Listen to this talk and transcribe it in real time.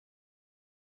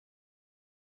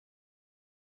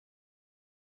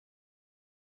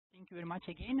Thank you very much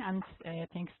again, and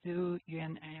thanks to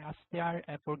UNHCR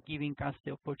for giving us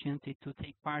the opportunity to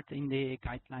take part in the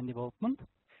guideline development.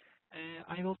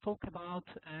 I will talk about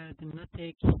the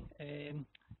Natech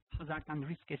hazard and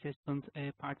risk assessment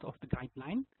part of the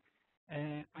guideline.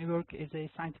 I work as a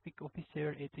scientific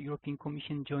officer at the European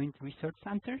Commission Joint Research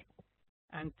Center,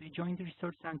 and the Joint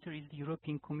Research Center is the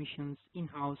European Commission's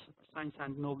in-house science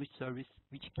and knowledge service,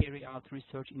 which carry out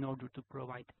research in order to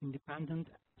provide independent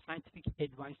scientific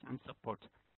advice and support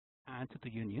to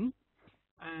the Union.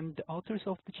 And the authors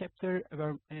of the chapter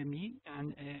were me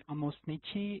and Amos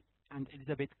Nechi and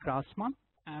Elizabeth Krausman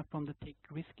from the Tech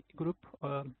Risk Group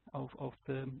of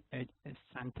the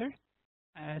Center.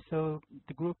 So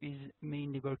the group is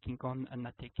mainly working on a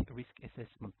Natech risk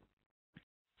assessment.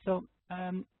 So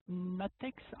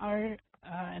Natechs are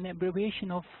an abbreviation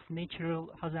of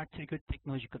natural hazard triggered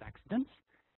technological accidents.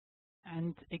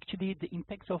 And actually, the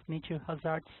impacts of natural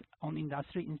hazards on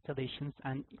industry installations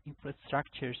and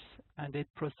infrastructures that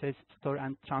process, store,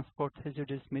 and transport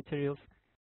hazardous materials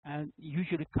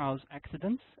usually cause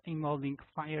accidents involving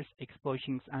fires,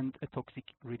 explosions, and toxic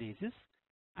releases.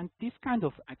 And these kind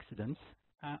of accidents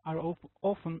are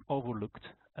often overlooked,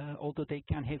 although they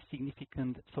can have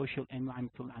significant social,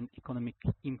 environmental, and economic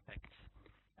impacts.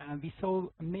 We saw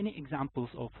many examples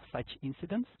of such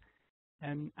incidents.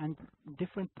 And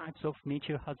different types of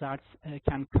natural hazards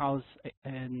can cause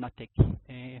Natech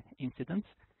incidents,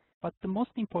 but the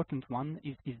most important one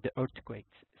is the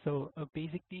earthquakes. So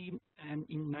basically,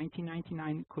 in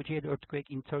 1999 Kocaeli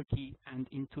earthquake in Turkey and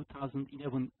in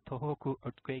 2011 Tohoku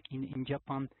earthquake in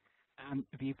Japan,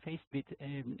 we faced with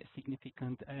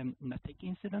significant Natech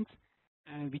incidents,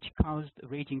 which caused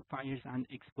raging fires and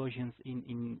explosions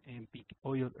in big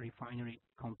oil refinery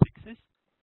complexes.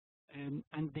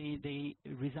 And they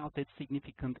resulted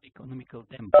significant economical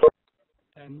damage.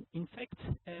 In fact,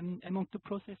 among the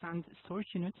process and storage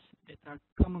units that are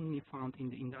commonly found in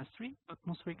the industry,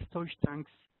 atmospheric storage tanks,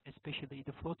 especially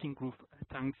the floating roof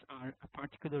tanks, are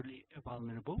particularly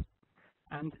vulnerable.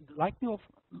 And the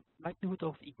likelihood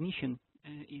of ignition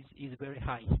is very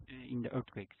high in the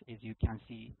earthquakes, as you can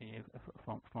see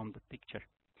from the picture.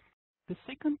 The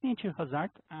second natural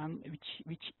hazard,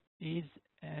 which is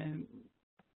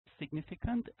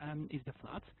significant, is the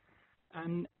floods,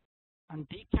 and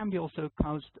they can be also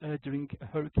caused during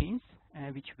hurricanes,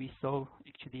 which we saw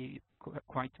actually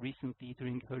quite recently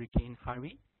during Hurricane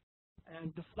Harvey.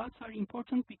 And the floods are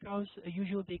important because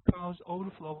usually they cause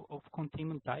overflow of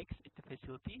containment dikes at the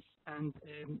facilities, and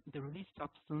the released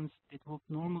substance that would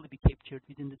normally be captured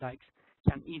within the dikes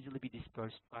can easily be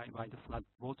dispersed by the flood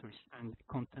waters and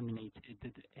contaminate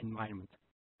the environment.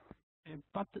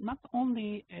 But not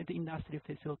only the industrial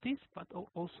facilities, but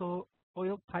also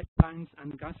oil pipelines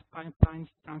and gas pipelines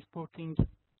transporting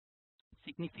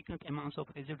significant amounts of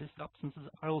hazardous substances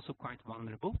are also quite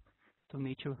vulnerable to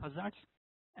natural hazards.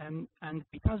 And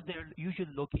because they're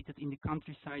usually located in the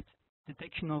countryside,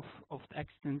 detection of the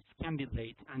accidents can be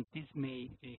late, and this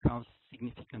may cause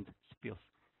significant spills.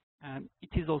 It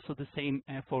is also the same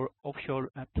for offshore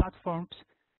platforms.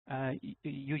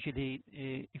 Usually,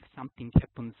 if something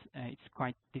happens, it's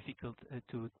quite difficult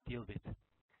to deal with.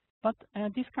 But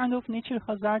these kind of natural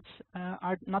hazards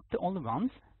are not the only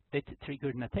ones that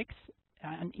trigger Natechs.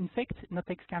 And in fact,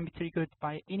 Natechs can be triggered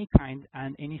by any kind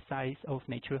and any size of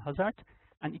natural hazard,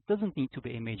 and it doesn't need to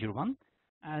be a major one.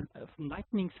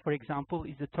 Lightnings, for example,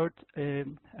 is the third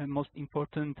most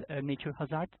important natural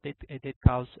hazard that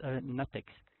cause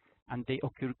Natechs, and they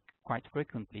occur quite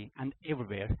frequently and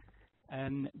everywhere.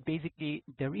 Basically,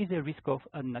 there is a risk of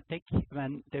a Natech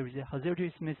when there is a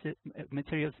hazardous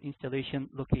materials installation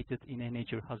located in a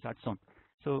natural hazard zone.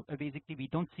 So basically, we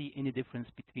don't see any difference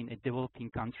between a developing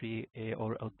country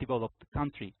or a developed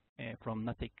country from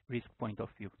Natech risk point of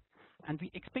view. And we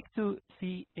expect to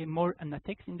see more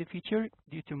Natechs in the future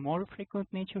due to more frequent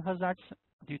natural hazards,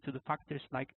 due to the factors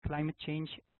like climate change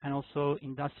and also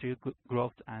industrial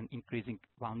growth and increasing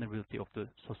vulnerability of the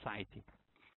society.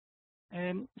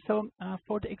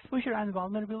 For the exposure and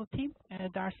vulnerability,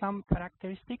 there are some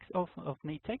characteristics of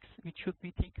Natechs which should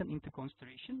be taken into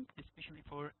consideration, especially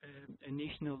for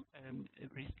national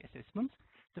risk assessments.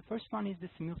 The first one is the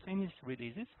simultaneous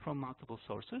releases from multiple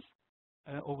sources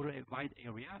over a wide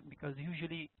area, because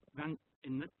usually when a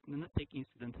Natech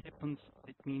incident happens,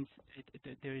 it means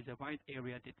there is a wide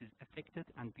area that is affected,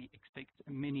 and we expect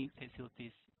many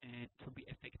facilities to be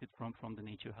affected from the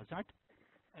natural hazard.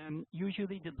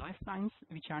 Usually the lifelines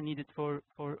which are needed for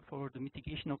the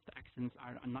mitigation of the accidents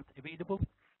are not available,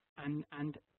 and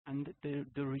the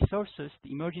resources,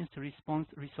 the emergency response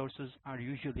resources, are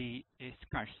usually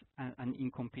scarce and in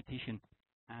competition.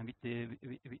 with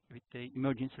the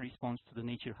emergency response to the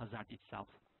nature hazard itself.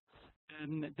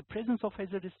 The presence of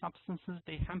hazardous substances,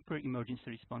 they hamper emergency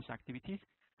response activities,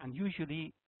 and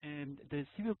usually the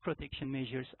civil protection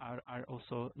measures are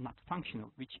also not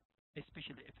functional, which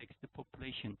especially affects the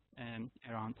population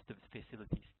around the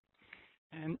facilities.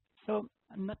 So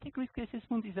Natech risk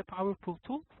assessment is a powerful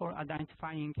tool for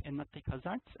identifying Natech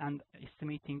hazards and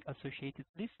estimating associated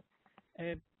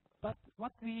risks. But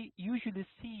what we usually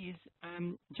see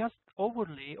is just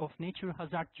overlay of nature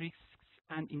hazard risks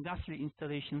and industrial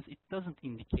installations. It doesn't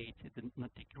indicate the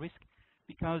Natech risk,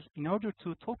 because in order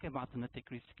to talk about the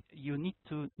Natech risk, you need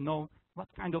to know what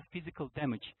kind of physical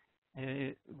damage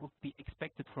would be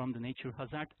expected from the nature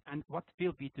hazard and what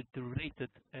will be the related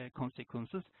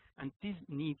consequences. And this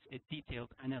needs a detailed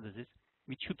analysis,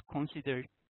 which should consider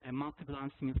multiple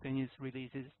and simultaneous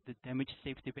releases, the damage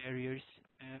safety barriers,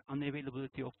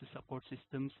 unavailability of the support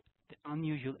systems, the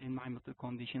unusual environmental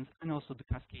conditions, and also the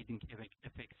cascading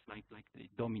effects like the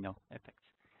domino effects.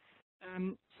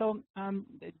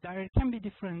 There can be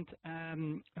different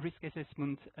risk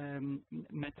assessment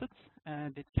methods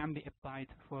that can be applied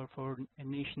for a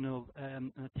national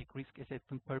Natech risk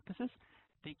assessment purposes.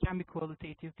 They can be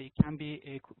qualitative, they can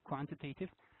be quantitative,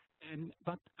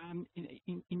 but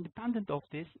independent of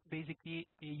this, basically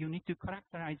you need to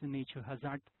characterize the nature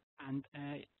hazard and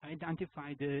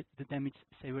identify the damage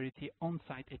severity on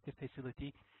site at the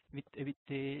facility with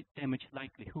the damage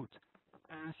likelihood.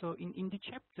 So in the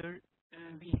chapter,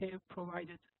 we have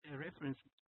provided a reference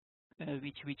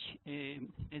which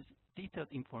has detailed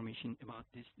information about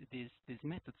this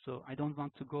method. So I don't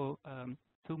want to go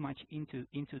too much into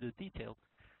the detail.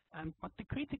 But the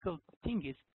critical thing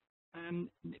is,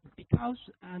 because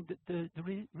the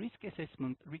risk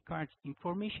assessment requires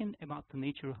information about the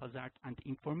nature hazard and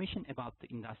information about the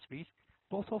industries,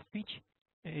 both of which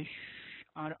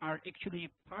are actually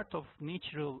part of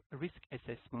natural risk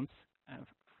assessments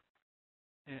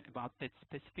about that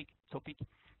specific topic.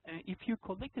 If you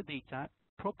collect the data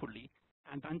properly,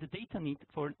 and then the data need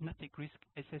for Natech risk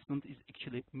assessment is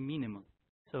actually minimal.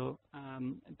 So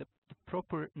the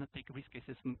proper Natech risk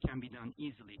assessment can be done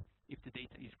easily if the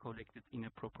data is collected in a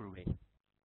proper way.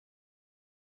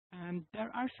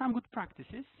 There are some good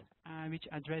practices which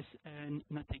address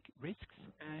Natech risks.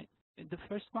 The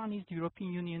first one is the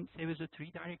European Union Seveso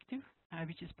III Directive,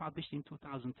 which is published in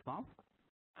 2012.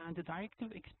 And the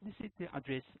directive explicitly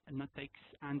addresses Natechs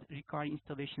and require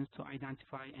installations to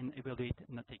identify and evaluate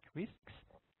Natech risks,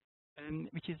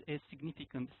 which is a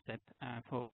significant step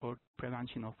for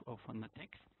prevention of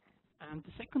Natechs. And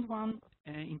the second one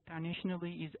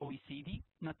internationally is OECD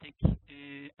Natech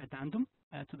addendum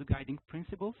to the guiding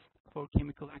principles for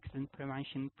chemical accident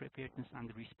prevention, preparedness,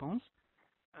 and response.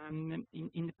 In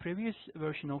the previous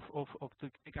version of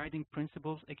the guiding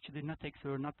principles, actually Natechs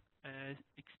were not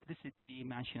explicitly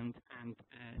mentioned and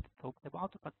talked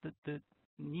about, but the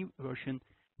new version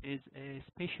is a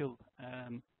special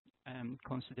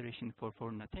consideration for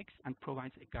Natechs and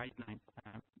provides a guideline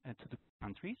to the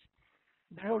countries.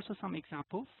 There are also some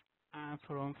examples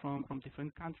from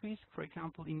different countries. For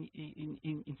example,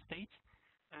 in states,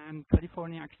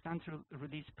 California Accidental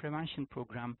Release Prevention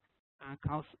Program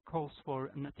calls for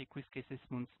Natech risk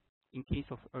assessments in case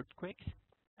of earthquakes.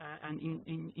 And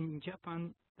in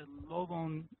Japan, the law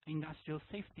on industrial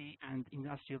safety and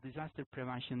industrial disaster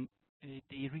prevention,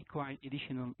 they require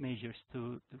additional measures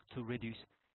to reduce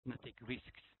Natech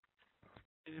risks.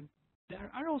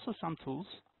 There are also some tools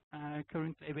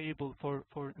currently available for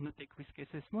Natech risk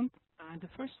assessment. The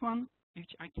first one,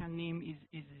 which I can name,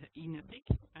 is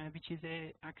eNatech, which is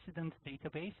an accident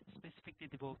database specifically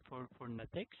developed for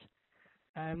Natechs.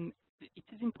 It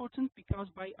is important because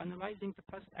by analyzing the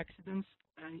past accidents,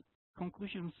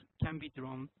 conclusions can be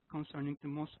drawn concerning the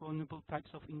most vulnerable types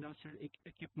of industrial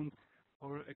equipment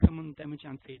or common damage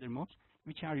and failure modes,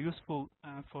 which are useful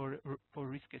for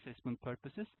risk assessment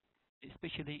purposes,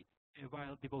 especially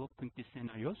while developing these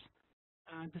scenarios.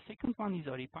 The second one is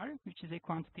ORIPAR, which is a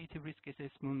quantitative risk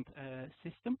assessment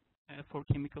system for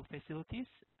chemical facilities,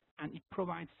 and it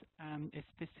provides a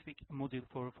specific model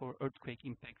for earthquake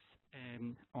impacts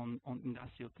on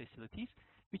industrial facilities,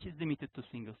 which is limited to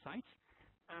single sites.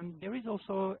 There is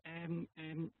also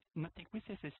Natech risk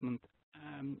assessment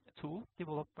tool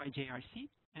developed by JRC,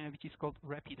 which is called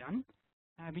RAPIDAN,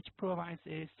 which provides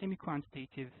a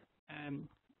semi-quantitative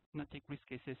Natech risk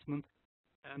assessment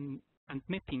and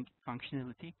mapping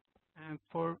functionality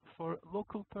for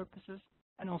local purposes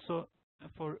and also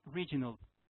for regional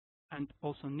and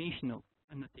also national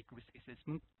Natech risk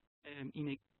assessment in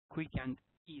a quick and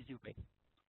easy way.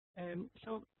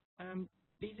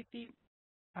 Basically,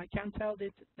 I can tell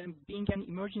that being an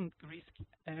emerging risk,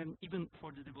 even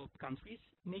for the developed countries,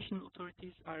 national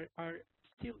authorities are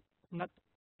still not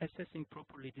assessing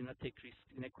properly the Natech risk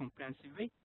in a comprehensive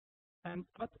way.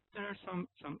 But there are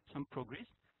some progress.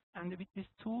 And with these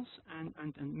tools and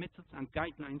methods and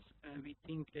guidelines, we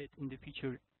think that in the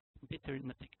future, better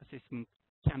Natech assessment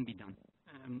can be done,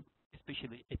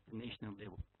 especially at the national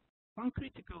level. One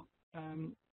critical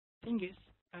thing is,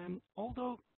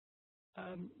 although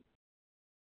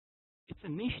it's a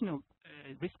national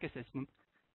risk assessment,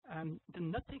 the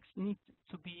Natechs needs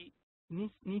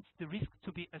the risk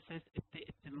to be assessed at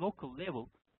the local level,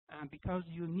 because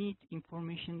you need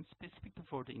information specific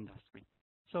for the industry.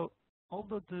 So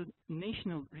although the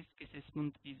national risk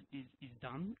assessment is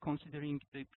done considering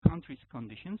the country's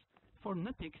conditions, for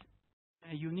Natechs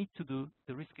you need to do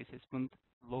the risk assessment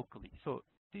locally. So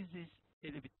this is a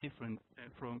little bit different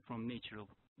from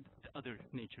the other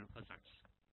natural hazards.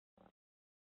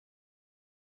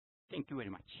 Thank you very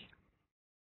much.